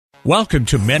Welcome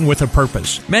to Men with a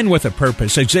Purpose. Men with a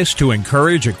Purpose exists to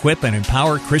encourage, equip, and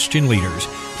empower Christian leaders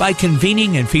by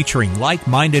convening and featuring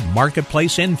like-minded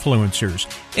marketplace influencers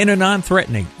in a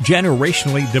non-threatening,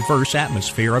 generationally diverse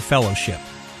atmosphere of fellowship.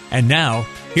 And now,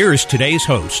 here is today's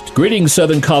host. Greetings,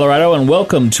 Southern Colorado, and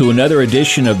welcome to another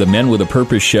edition of the Men with a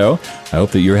Purpose show. I hope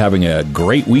that you're having a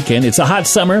great weekend. It's a hot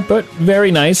summer, but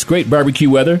very nice. Great barbecue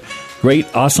weather.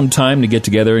 Great, awesome time to get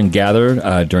together and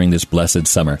gather during this blessed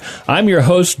summer. I'm your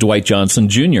host, Dwight Johnson,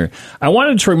 Jr. I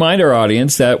wanted to remind our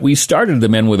audience that we started the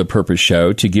Men with a Purpose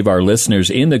show to give our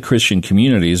listeners in the Christian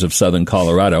communities of Southern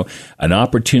Colorado an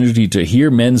opportunity to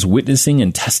hear men's witnessing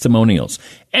and testimonials.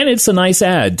 And it's a nice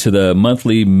add to the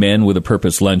monthly Men with a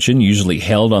Purpose luncheon, usually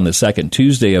held on the second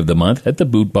Tuesday of the month at the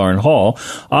Boot Barn Hall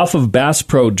off of Bass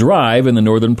Pro Drive in the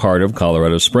northern part of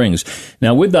Colorado Springs.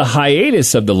 Now, with the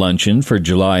hiatus of the luncheon for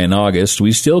July and August,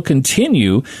 we still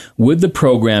continue with the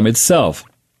program itself.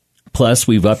 Plus,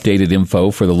 we've updated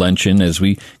info for the luncheon as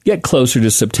we get closer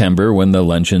to September when the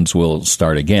luncheons will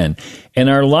start again. And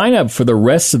our lineup for the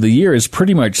rest of the year is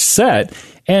pretty much set,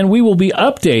 and we will be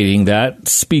updating that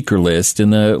speaker list in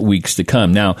the weeks to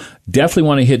come. Now, definitely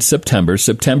want to hit September.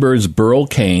 September is Burl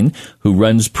Cain, who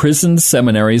runs Prison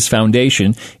Seminaries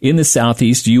Foundation in the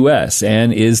Southeast U.S.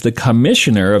 and is the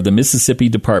commissioner of the Mississippi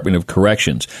Department of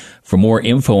Corrections. For more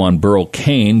info on Burl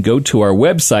Cain, go to our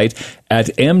website at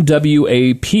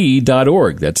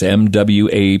mwap.org. That's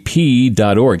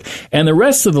mwap.org. And the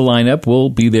rest of the lineup will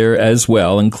be there as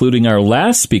well, including our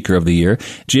last speaker of the year,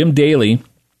 Jim Daly,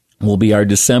 will be our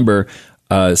December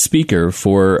speaker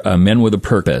for Men with a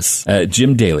Purpose,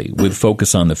 Jim Daly, with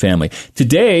Focus on the Family.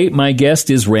 Today, my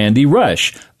guest is Randy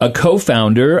Rush, a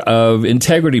co-founder of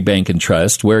Integrity Bank and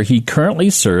Trust, where he currently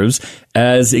serves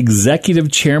as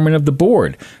executive chairman of the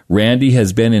board. Randy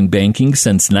has been in banking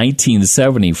since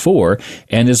 1974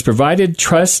 and has provided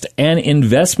trust and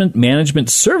investment management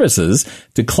services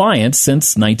to clients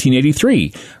since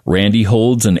 1983. Randy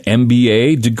holds an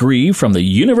MBA degree from the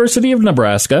University of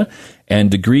Nebraska and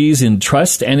degrees in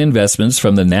trust and investments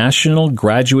from the National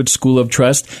Graduate School of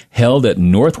Trust held at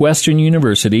Northwestern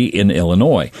University in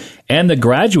Illinois, and the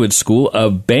Graduate School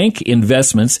of Bank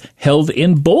Investments held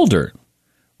in Boulder.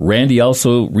 Randy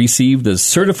also received the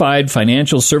Certified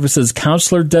Financial Services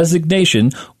Counselor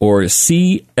designation, or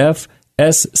CFSC,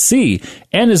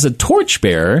 and is a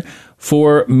torchbearer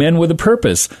for Men with a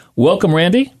Purpose. Welcome,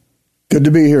 Randy. Good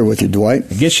to be here with you, Dwight.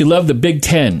 I guess you love the Big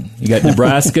Ten. You got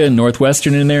Nebraska and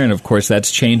Northwestern in there, and of course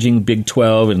that's changing, Big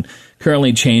 12, and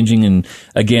currently changing, and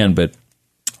again, but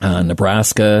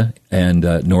Nebraska and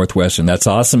Northwestern. That's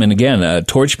awesome. And again, a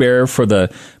torchbearer for the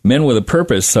Men with a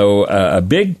Purpose. So a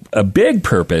big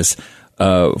purpose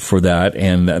for that,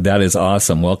 and that is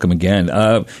awesome. Welcome again.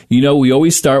 We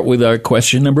always start with our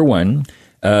question number one.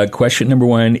 Question number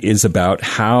one is about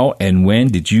how and when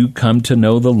did you come to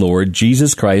know the Lord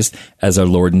Jesus Christ as our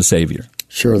Lord and Savior?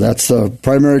 Sure, that's the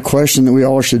primary question that we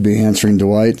all should be answering,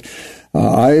 Dwight.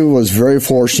 I was very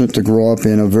fortunate to grow up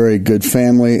in a very good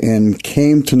family and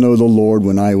came to know the Lord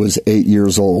when I was 8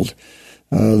 years old.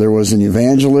 There was an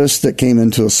evangelist that came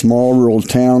into a small rural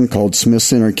town called Smith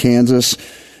Center, Kansas,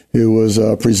 who was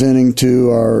presenting to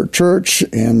our church,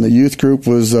 and the youth group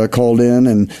was called in,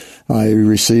 and I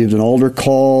received an altar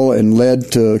call and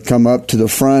led to come up to the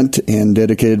front and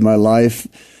dedicated my life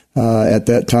at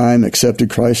that time, accepted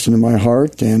Christ into my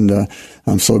heart, and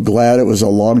I'm so glad it was a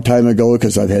long time ago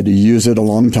because I've had to use it a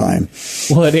long time.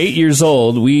 Well, at 8 years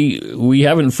old, we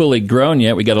haven't fully grown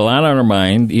yet. We got a lot on our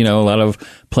mind, a lot of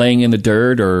playing in the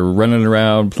dirt or running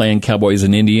around playing cowboys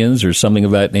and Indians or something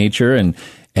of that nature, and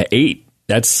at 8,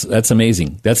 that's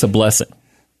amazing. That's a blessing.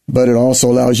 But it also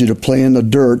allows you to play in the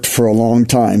dirt for a long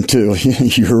time, too.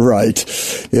 You're right.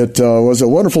 It was a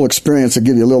wonderful experience. To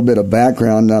give you a little bit of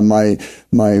background, my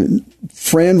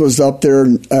friend was up there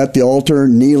at the altar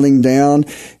kneeling down,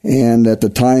 and at the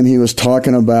time he was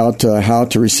talking about how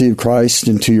to receive Christ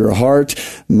into your heart,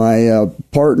 my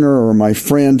partner or my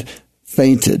friend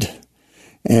fainted.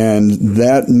 And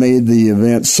that made the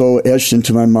event so etched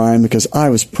into my mind because I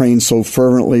was praying so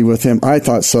fervently with him. I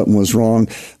thought something was wrong,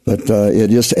 but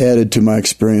it just added to my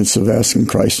experience of asking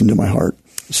Christ into my heart.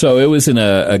 So it was in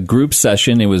a group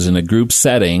session. It was in a group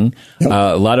setting. Yep.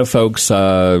 A lot of folks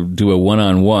do a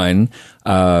one-on-one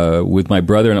with my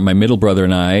brother and my middle brother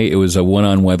and I. It was a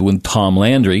one-on-one with Tom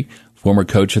Landry, former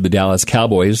coach of the Dallas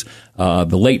Cowboys,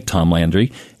 the late Tom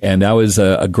Landry. And that was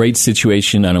a great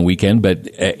situation on a weekend. But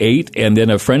at 8, and then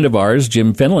a friend of ours,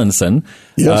 Jim Finlinson,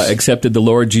 yes, accepted the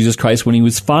Lord Jesus Christ when he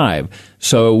was 5.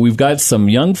 So we've got some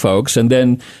young folks. And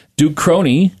then Duke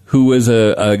Croney, who was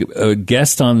a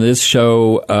guest on this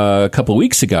show a couple of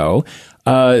weeks ago,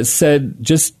 said,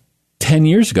 just 10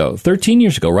 years ago, 13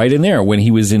 years ago, right in there when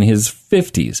he was in his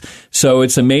 50s. So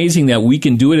it's amazing that we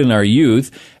can do it in our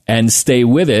youth and stay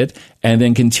with it and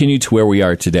then continue to where we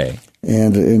are today.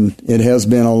 And it has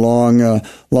been a long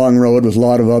road with a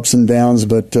lot of ups and downs,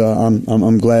 but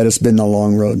I'm glad it's been a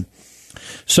long road.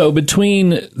 So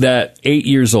between that 8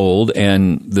 years old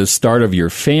and the start of your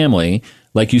family,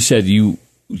 like you said, you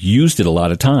used it a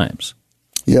lot of times.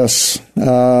 Yes.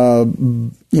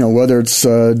 Whether it's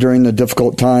during the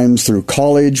difficult times through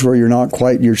college where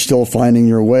you're still finding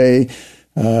your way,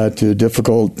 to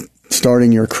difficult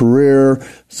starting your career,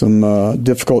 some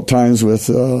difficult times with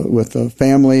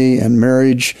family and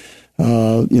marriage.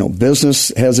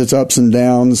 Business has its ups and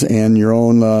downs, and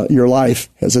your life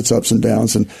has its ups and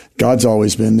downs, and God's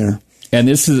always been there. And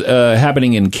this is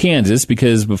happening in Kansas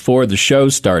because before the show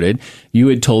started, you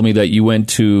had told me that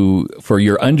you for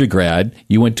your undergrad,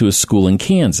 you went to a school in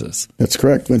Kansas. That's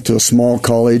correct. Went to a small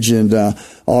college in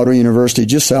Ottawa University,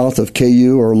 just south of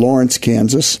KU or Lawrence,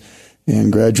 Kansas,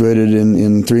 and graduated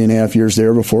in 3.5 years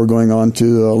there before going on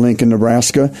to Lincoln,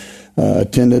 Nebraska.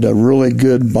 Attended a really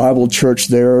good Bible church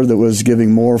there that was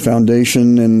giving more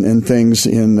foundation and things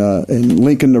in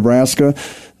Lincoln, Nebraska,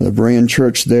 the Berean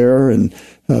church there, and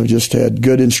just had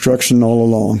good instruction all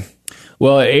along.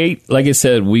 Well, at 8, like I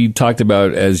said, we talked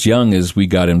about as young as we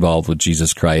got involved with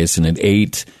Jesus Christ, and at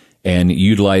 8, and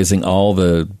utilizing all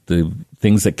the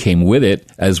things that came with it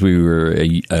as we were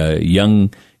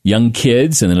young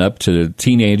kids, and then up to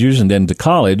teenagers, and then to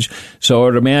college. So I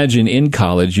would imagine in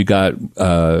college you got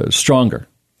stronger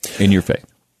in your faith.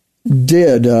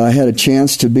 I had a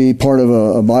chance to be part of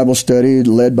a Bible study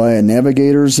led by a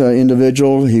Navigators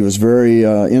individual. He was very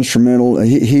instrumental.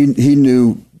 He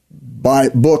knew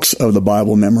books of the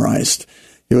Bible memorized.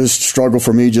 It was a struggle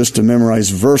for me just to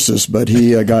memorize verses, but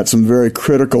he got some very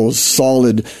critical,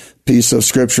 solid piece of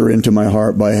Scripture into my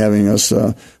heart by having us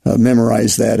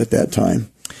memorize that at that time.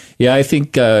 Yeah, I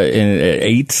think in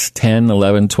 8, 10,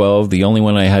 11, 12, the only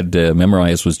one I had to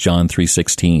memorize was John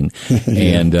 3:16.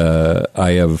 And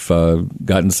I have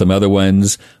gotten some other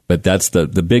ones, but that's the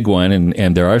big one.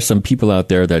 And there are some people out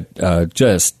there that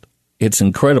it's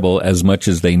incredible as much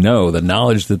as they know, the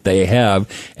knowledge that they have,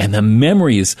 and the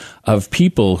memories of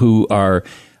people who are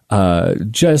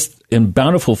just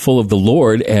bountiful full of the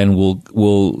Lord and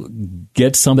will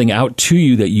get something out to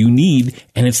you that you need,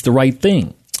 and it's the right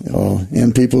thing.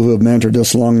 And people who have mentored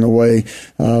us along the way.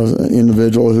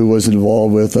 Individual who was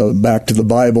involved with Back to the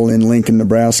Bible in Lincoln,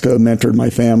 Nebraska, mentored my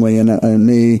family and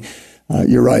me.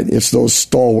 You're right. It's those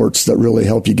stalwarts that really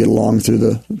help you get along through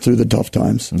the tough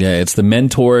times. Yeah, it's the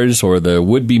mentors or the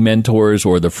would-be mentors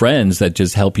or the friends that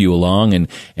just help you along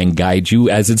and guide you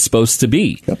as it's supposed to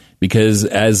be. Yep. Because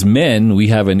as men, we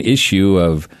have an issue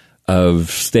of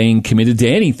staying committed to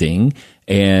anything,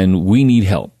 and we need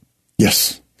help.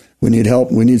 Yes. We need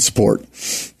help. We need support.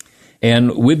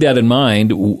 And with that in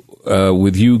mind,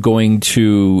 with you going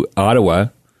to Ottawa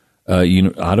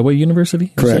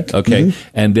University? Correct. Okay. Mm-hmm.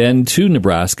 And then to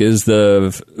Nebraska. Is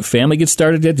the family get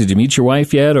started yet? Did you meet your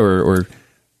wife yet? Or?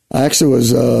 I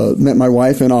actually met my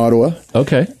wife in Ottawa.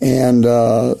 Okay. And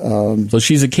so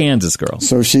she's a Kansas girl.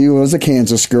 So she was a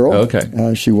Kansas girl.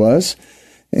 Okay. She was.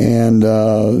 And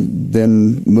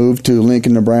then moved to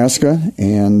Lincoln, Nebraska,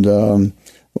 and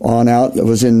on out. I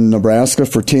was in Nebraska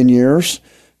for 10 years,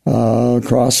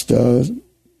 crossed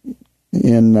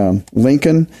in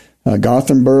Lincoln,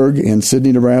 Gothenburg, and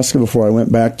Sidney, Nebraska, before I went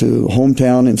back to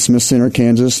hometown in Smith Center,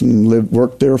 Kansas, and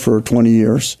worked there for 20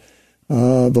 years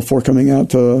before coming out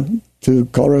to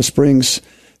Colorado Springs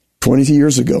 20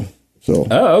 years ago. So.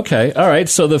 Oh, okay. All right.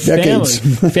 So the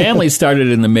family started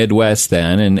in the Midwest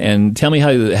then, and tell me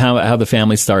how the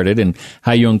family started and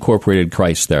how you incorporated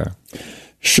Christ there.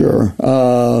 Sure.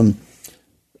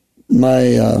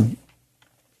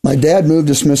 My dad moved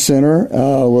to Smith Center,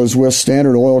 was with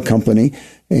Standard Oil Company,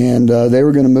 and they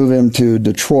were going to move him to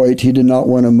Detroit. He did not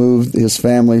want to move his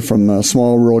family from a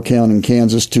small rural town in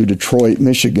Kansas to Detroit,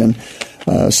 Michigan.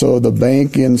 So the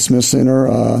bank in Smith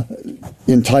Center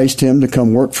enticed him to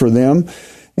come work for them.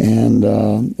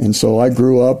 And so I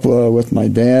grew up with my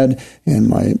dad and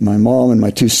my mom and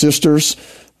my two sisters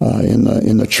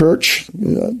in the church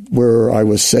where I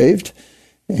was saved,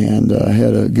 and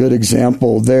had a good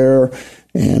example there,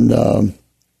 and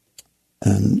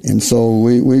so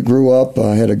we grew up.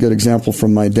 I had a good example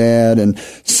from my dad, and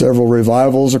several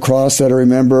revivals across that I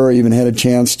remember. I even had a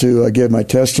chance to give my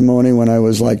testimony when I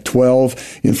was like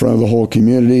 12 in front of the whole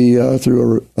community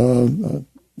through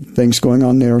things going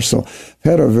on there. So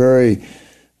had a very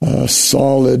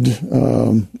solid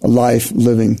life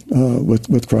living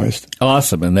with Christ.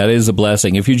 Awesome, and that is a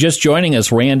blessing. If you're just joining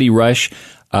us, Randy Rush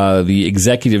the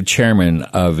executive chairman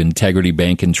of Integrity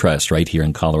Bank and Trust right here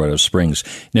in Colorado Springs.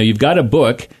 Now, you've got a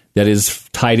book that is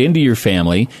tied into your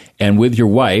family and with your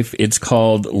wife. It's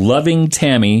called Loving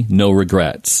Tammy, No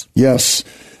Regrets. Yes.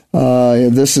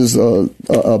 This is a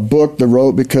book that I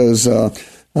wrote because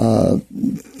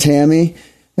Tammy,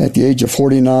 at the age of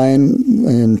 49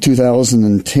 in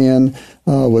 2010,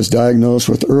 was diagnosed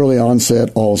with early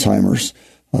onset Alzheimer's.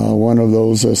 One of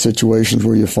those situations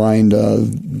where you find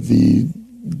the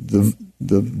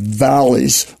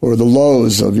valleys or the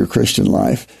lows of your Christian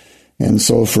life. And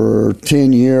so for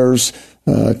 10 years,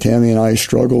 Tammy and I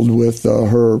struggled with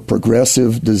her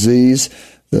progressive disease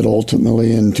that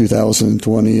ultimately in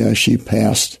 2020 she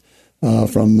passed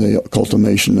from the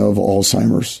culmination of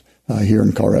Alzheimer's here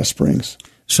in Colorado Springs.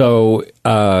 So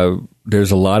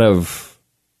there's a lot of,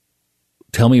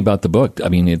 tell me about the book. I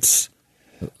mean, it's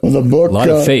the book, a lot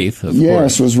of faith, of yes,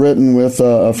 course. Was written with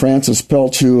Francis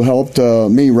Pelch, who helped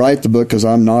me write the book because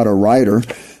I'm not a writer.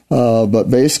 But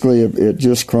basically, it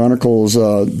just chronicles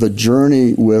the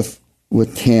journey with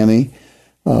Tammy.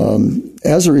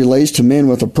 As it relates to Men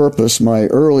with a Purpose, my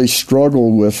early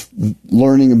struggle with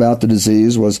learning about the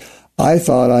disease was I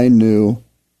thought I knew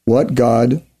what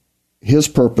God, His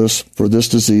purpose for this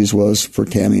disease was for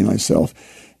Tammy and myself.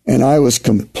 And I was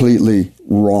completely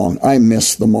wrong. I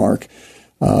missed the mark.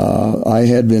 I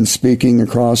had been speaking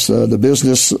across the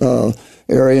business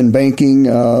area and banking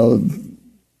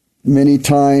many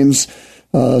times,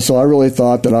 so I really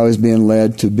thought that I was being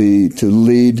led to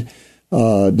lead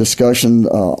discussion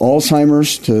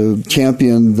Alzheimer's, to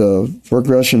champion the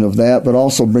progression of that, but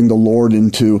also bring the Lord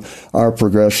into our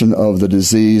progression of the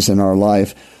disease in our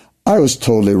life. I was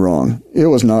totally wrong. It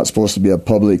was not supposed to be a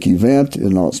public event. It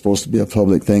was not supposed to be a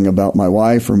public thing about my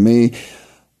wife or me.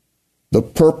 The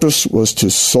purpose was to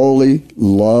solely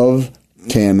love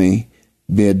Tammy,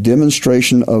 be a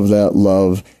demonstration of that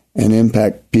love, and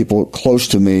impact people close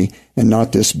to me, and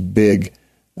not this big.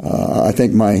 I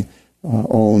think my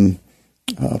own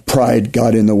pride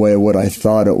got in the way of what I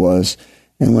thought it was.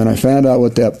 And when I found out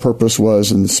what that purpose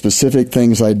was and the specific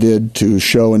things I did to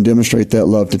show and demonstrate that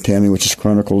love to Tammy, which is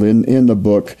chronicled in the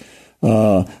book,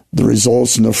 the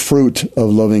results and the fruit of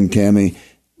loving Tammy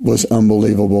was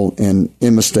unbelievable and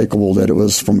unmistakable that it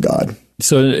was from God.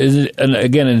 So,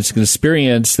 again, it's an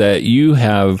experience that you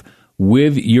have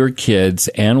with your kids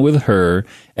and with her,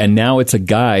 and now it's a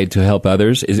guide to help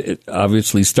others. It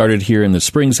obviously started here in the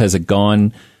Springs. Has it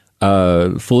gone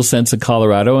full sense of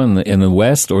Colorado in the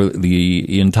West or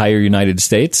the entire United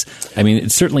States? I mean,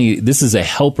 certainly this is a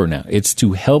helper now. It's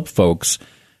to help folks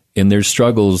in their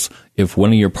struggles if one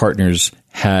of your partners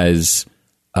has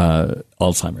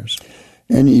Alzheimer's.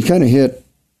 And you kind of hit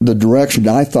the direction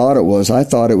I thought it was. I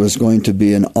thought it was going to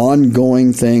be an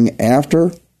ongoing thing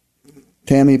after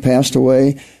Tammy passed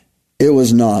away. It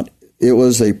was not. It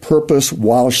was a purpose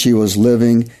while she was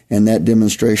living, and that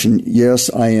demonstration.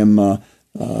 Yes, I am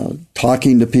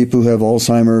talking to people who have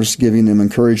Alzheimer's, giving them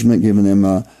encouragement, giving them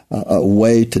a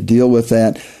way to deal with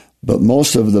that. But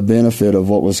most of the benefit of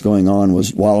what was going on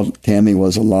was while Tammy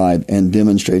was alive, and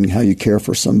demonstrating how you care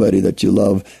for somebody that you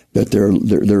love, that they're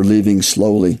leaving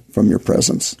slowly from your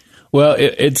presence. Well,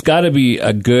 it's got to be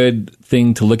a good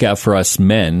thing to look out for us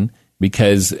men,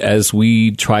 because as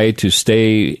we try to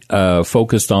stay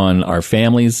focused on our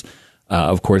families,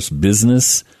 of course,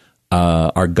 business,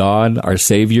 our God, our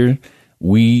Savior,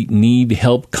 we need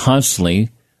help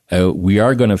constantly. We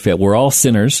are going to fail. We're all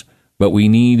sinners, but we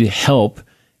need help.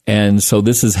 And so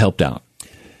this has helped out.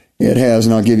 It has,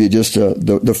 and I'll give you just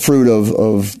the fruit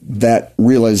of that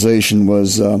realization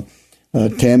was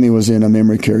Tammy was in a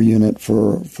memory care unit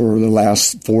for the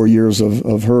last 4 years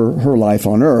of her life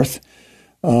on Earth.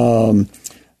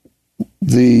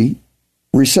 The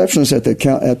receptionist at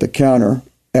the counter,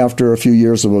 after a few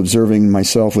years of observing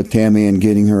myself with Tammy and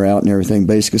getting her out and everything,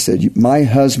 basically said, "My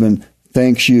husband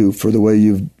thanks you for the way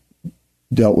you've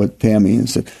dealt with Tammy." And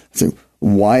I said,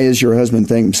 "Why is your husband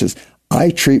thanking me?" He says, "I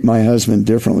treat my husband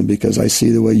differently because I see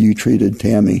the way you treated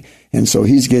Tammy. And so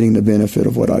he's getting the benefit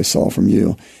of what I saw from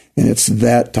you." And it's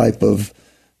that type of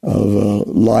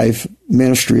life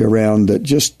ministry around that.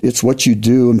 Just it's what you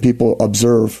do, and people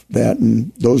observe that.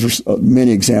 And those are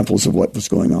many examples of what was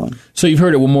going on. So you've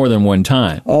heard it more than one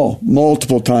time. Oh,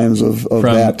 multiple times of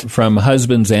that. From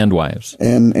husbands and wives.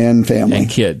 And family. And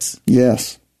kids.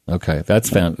 Yes. Okay, that's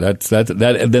found.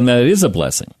 Then that is a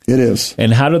blessing. It is.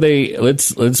 And how do they?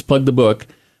 Let's plug the book.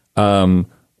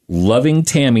 Loving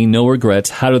Tammy, No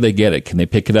Regrets. How do they get it? Can they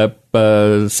pick it up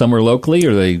somewhere locally,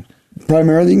 or they?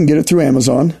 Primarily, you can get it through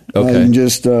Amazon. Okay. You can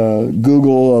just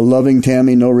Google "Loving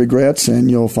Tammy, No Regrets," and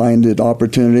you'll find it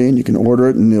opportunity, and you can order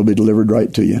it, and it'll be delivered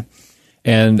right to you.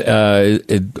 And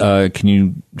can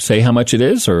you say how much it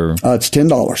is? Or it's $10.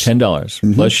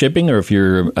 $10 plus shipping, or if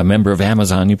you're a member of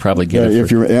Amazon, you probably get it. If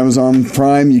you're Amazon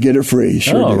Prime, you get it free.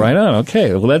 Sure. Right on.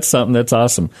 Okay, well that's something that's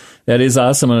awesome. That is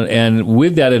awesome. And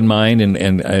with that in mind,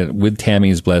 and with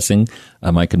Tammy's blessing,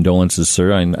 my condolences,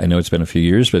 sir. I know it's been a few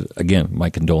years, but again, my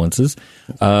condolences.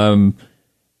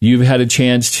 You've had a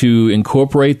chance to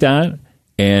incorporate that,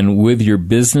 and with your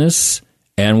business.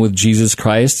 And with Jesus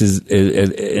Christ, is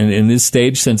in this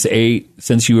stage since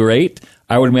you were 8,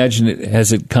 I would imagine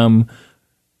has it come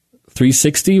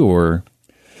 360 or?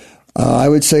 I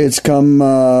would say it's come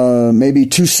maybe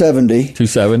 270.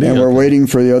 270, and we're waiting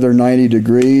for the other 90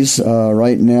 degrees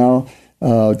right now.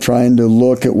 Trying to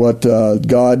look at what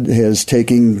God has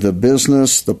taken the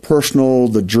business, the personal,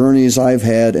 the journeys I've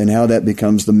had, and how that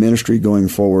becomes the ministry going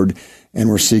forward. And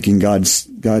we're seeking God's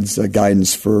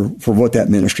guidance for what that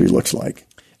ministry looks like.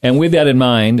 And with that in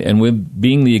mind, and with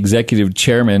being the executive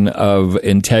chairman of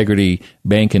Integrity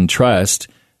Bank and Trust,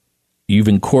 you've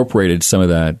incorporated some of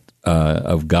that,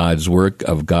 of God's work,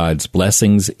 of God's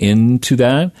blessings into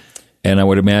that. And I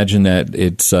would imagine that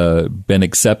it's been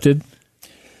accepted.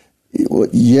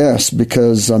 Yes,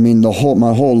 because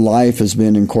my whole life has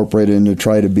been incorporated into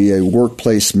try to be a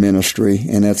workplace ministry,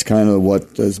 and that's kind of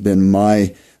what has been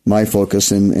my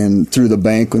focus. And through the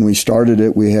bank, when we started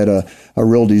it, we had a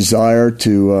real desire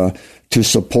to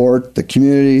support the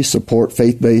community, support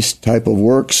faith-based type of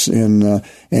works,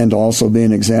 and also be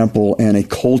an example and a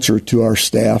culture to our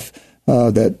staff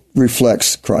that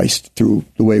reflects Christ through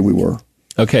the way we were.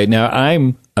 Okay, now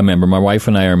I'm a member. My wife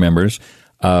and I are members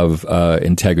of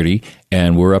Integrity,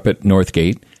 and we're up at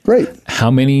Northgate. Great. How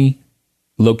many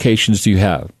locations do you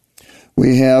have?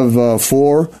 We have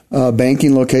 4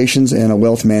 banking locations and a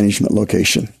wealth management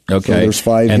location. Okay. So there's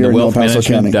 5 and here in El Paso County.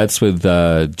 Management, that's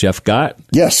with Jeff Gott?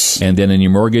 Yes. And then in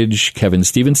your mortgage, Kevin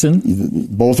Stevenson?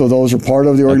 Both of those are part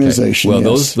of the organization. Okay.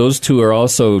 Well, yes. those two are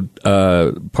also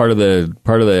part of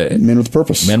the Men with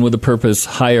Purpose. Men with a Purpose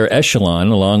higher echelon,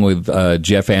 along with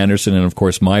Jeff Anderson and, of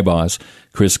course, my boss,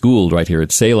 Chris Gould, right here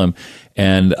at Salem.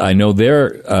 And I know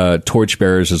they're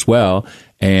torchbearers as well,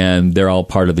 and they're all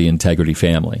part of the Integrity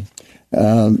family.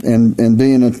 And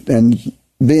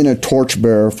being a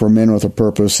torchbearer for Men with a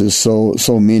Purpose is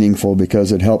so meaningful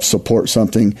because it helps support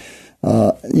something.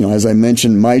 As I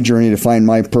mentioned, my journey to find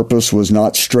my purpose was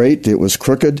not straight; it was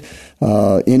crooked.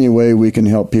 Any way we can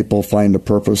help people find a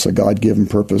purpose, a God-given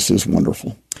purpose, is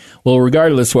wonderful. Well,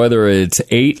 regardless whether it's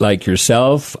 8 like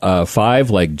yourself, 5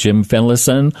 like Jim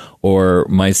Fenlison, or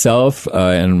myself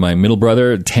and my middle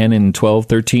brother, 10 and 12,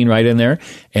 13 right in there,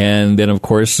 and then, of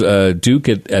course, Duke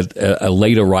at a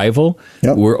late arrival.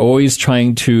 Yep. We're always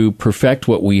trying to perfect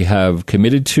what we have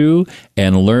committed to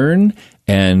and learn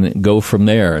and go from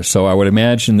there. So I would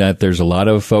imagine that there's a lot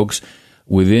of folks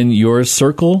within your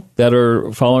circle that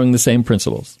are following the same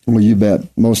principles. Well, you bet.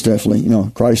 Most definitely.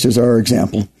 Christ is our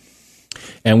example.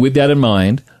 And with that in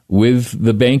mind, with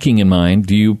the banking in mind,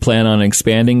 do you plan on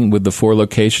expanding with the 4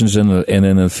 locations and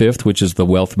then the 5th, which is the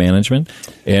wealth management?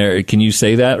 Can you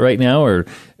say that right now, or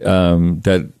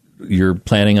that you're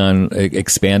planning on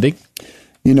expanding?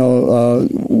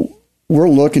 We're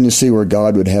looking to see where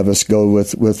God would have us go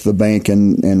with the bank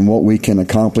and what we can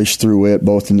accomplish through it,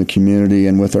 both in the community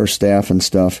and with our staff and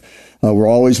stuff. We're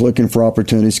always looking for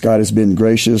opportunities. God has been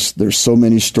gracious. There's so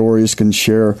many stories can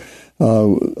share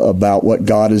about what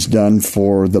God has done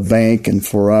for the bank and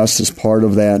for us as part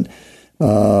of that.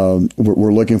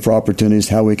 We're looking for opportunities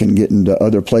how we can get into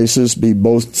other places, be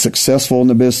both successful in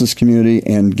the business community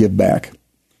and give back.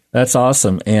 That's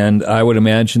awesome. And I would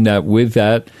imagine that with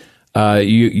that,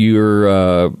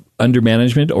 you're under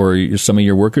management, or some of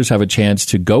your workers have a chance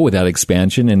to go with that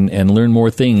expansion and learn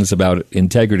more things about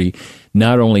integrity,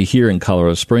 not only here in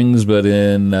Colorado Springs, but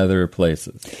in other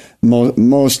places.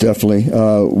 Most definitely.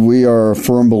 We are a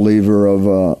firm believer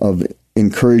of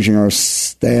encouraging our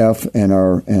staff and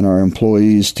our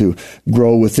employees to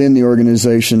grow within the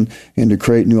organization and to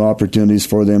create new opportunities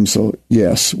for them. So,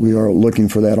 yes, we are looking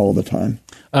for that all the time.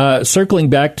 Circling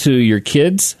back to your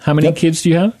kids, how many kids do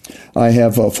you have? I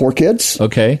have 4 kids.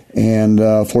 Okay. And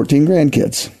 14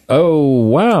 grandkids. Oh,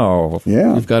 wow.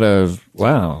 Yeah. You've got a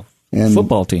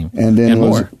football team. And then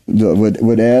more.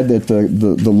 Would add that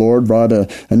the Lord brought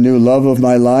a new love of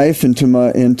my life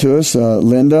into us,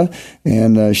 Linda,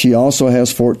 and she also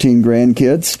has 14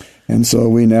 grandkids. And so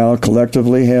we now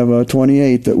collectively have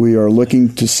 28 that we are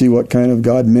looking to see what kind of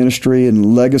God ministry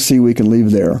and legacy we can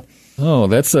leave there. Oh,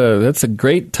 that's a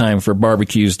great time for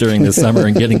barbecues during the summer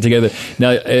and getting together.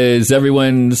 Now, is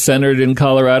everyone centered in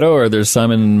Colorado, or there's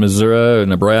some in Missouri,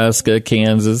 Nebraska,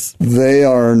 Kansas? They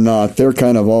are not. They're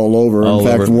kind of all over. In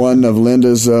fact, one of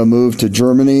Linda's moved to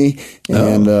Germany,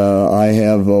 and I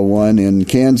have one in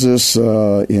Kansas,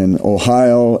 in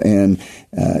Ohio, and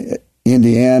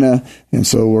Indiana, and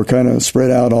so we're kind of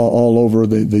spread out all over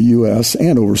the U.S.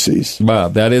 and overseas. Wow,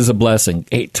 that is a blessing.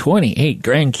 28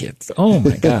 grandkids. Oh,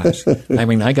 my gosh. I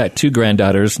mean, I got 2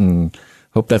 granddaughters, and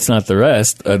hope that's not the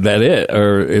rest. That's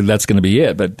going to be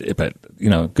it. But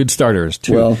good starters,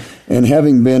 too. Well, and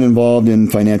having been involved in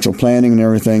financial planning and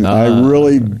everything, I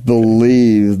really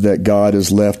believe that God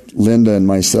has left Linda and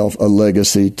myself a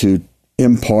legacy to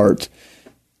impart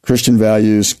Christian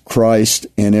values, Christ,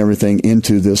 and everything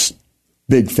into this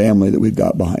big family that we've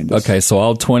got behind us. Okay, so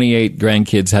all 28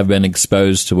 grandkids have been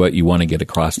exposed to what you want to get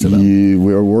across to them.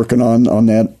 We're working on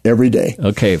that every day.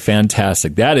 Okay,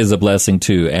 fantastic. That is a blessing,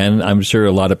 too, and I'm sure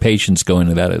a lot of patience go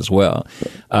into that as well.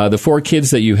 The 4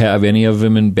 kids that you have, any of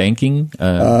them in banking?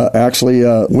 Actually,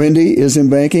 Wendy is in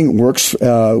banking, works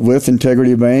with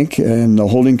Integrity Bank, and the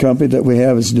holding company that we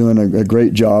have is doing a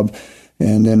great job.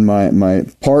 And then my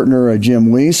partner,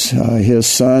 Jim Weiss, his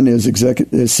son is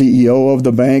CEO of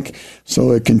the bank, so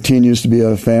it continues to be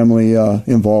a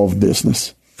family-involved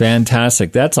business.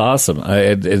 Fantastic. That's awesome.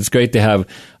 It's great to have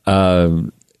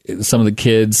some of the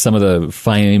kids, some of the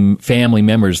family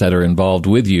members that are involved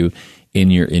with you in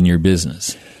your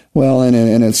business. Well,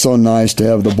 and it's so nice to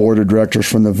have the board of directors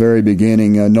from the very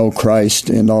beginning know Christ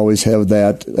and always have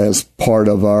that as part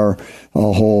of our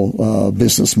whole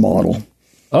business model.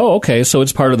 Oh, okay. So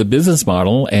it's part of the business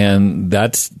model, and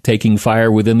that's taking fire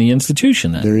within the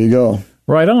institution then. There you go.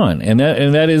 Right on. And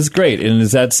that is great. And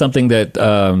is that something that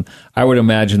I would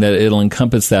imagine that it'll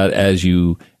encompass that as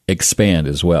you expand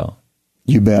as well?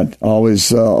 You bet.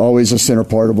 Always a center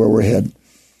part of where we're headed.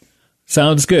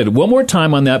 Sounds good. One more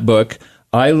time on that book,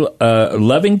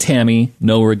 Loving Tammy,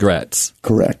 No Regrets.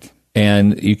 Correct.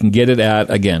 And you can get it at,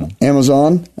 again,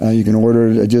 Amazon. You can order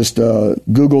it. Just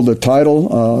Google the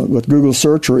title with Google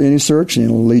search or any search, and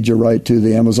it'll lead you right to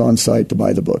the Amazon site to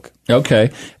buy the book.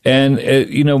 Okay. And,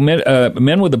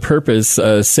 Men with a Purpose,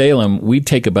 Salem, we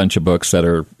take a bunch of books that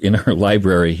are in our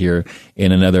library here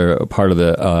in another part of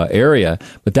the area,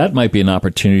 but that might be an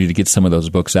opportunity to get some of those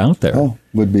books out there. Oh,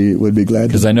 would be glad to.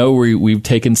 Because I know we've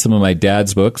taken some of my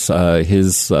dad's books,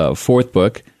 his 4th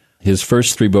book. His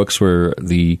first 3 books were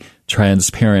The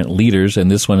Transparent Leaders,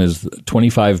 and this one is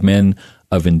 25 Men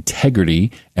of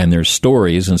Integrity and Their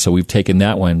Stories. And so we've taken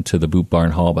that one to the Boot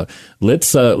Barn Hall. But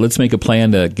let's make a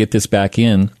plan to get this back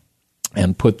in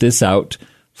and put this out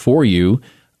for you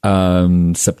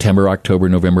September, October,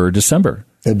 November, or December.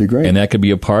 That'd be great. And that could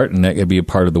be a part, and that could be a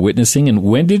part of the witnessing. And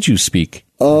when did you speak?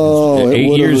 Oh,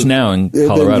 8 years now in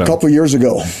Colorado. A couple of years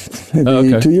ago.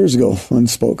 Maybe 2 years ago when I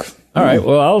spoke. All right.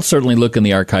 Well, I'll certainly look in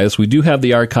the archives. We do have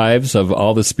the archives of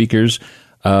all the speakers.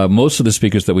 Most of the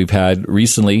speakers that we've had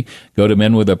recently. Go to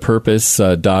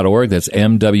menwithapurpose.org. That's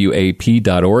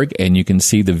MWAP.org. And you can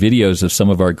see the videos of some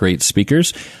of our great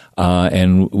speakers.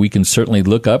 And we can certainly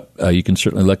look up. You can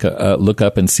certainly look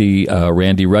up and see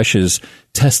Randy Rush's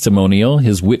testimonial,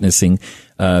 his witnessing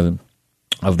of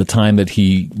the time that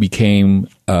he became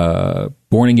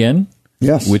born again.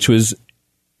 Yes, which was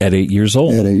at 8 years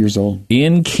old. At 8 years old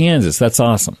in Kansas. That's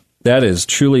awesome. That is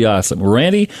truly awesome.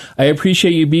 Randy, I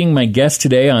appreciate you being my guest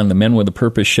today on the Men with a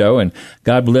Purpose show, and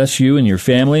God bless you and your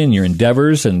family and your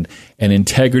endeavors and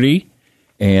integrity.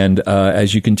 And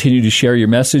as you continue to share your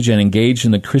message and engage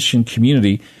in the Christian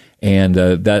community, and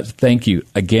thank you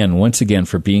again, once again,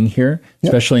 for being here,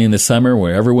 especially in the summer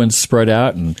where everyone's spread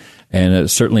out, and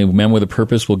certainly Men with a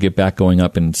Purpose will get back going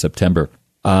up in September.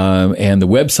 And the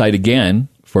website again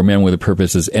for Men with a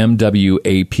Purpose is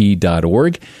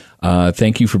MWAP.org.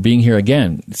 Thank you for being here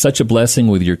again. Such a blessing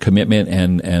with your commitment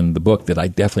and the book that I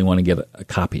definitely want to get a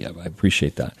copy of. I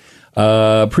appreciate that.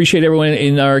 Appreciate everyone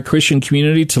in our Christian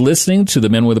community to listening to the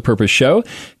Men with a Purpose show.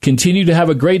 Continue to have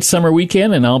a great summer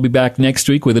weekend, and I'll be back next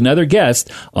week with another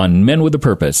guest on Men with a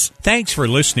Purpose. Thanks for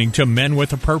listening to Men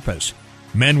with a Purpose.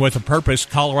 Men with a Purpose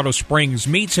Colorado Springs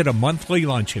meets at a monthly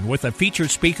luncheon with a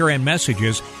featured speaker and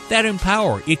messages that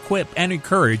empower, equip, and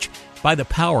encourage by the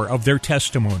power of their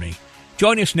testimony.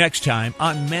 Join us next time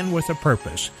on Men with a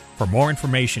Purpose. For more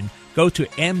information, go to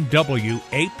MWAP.org.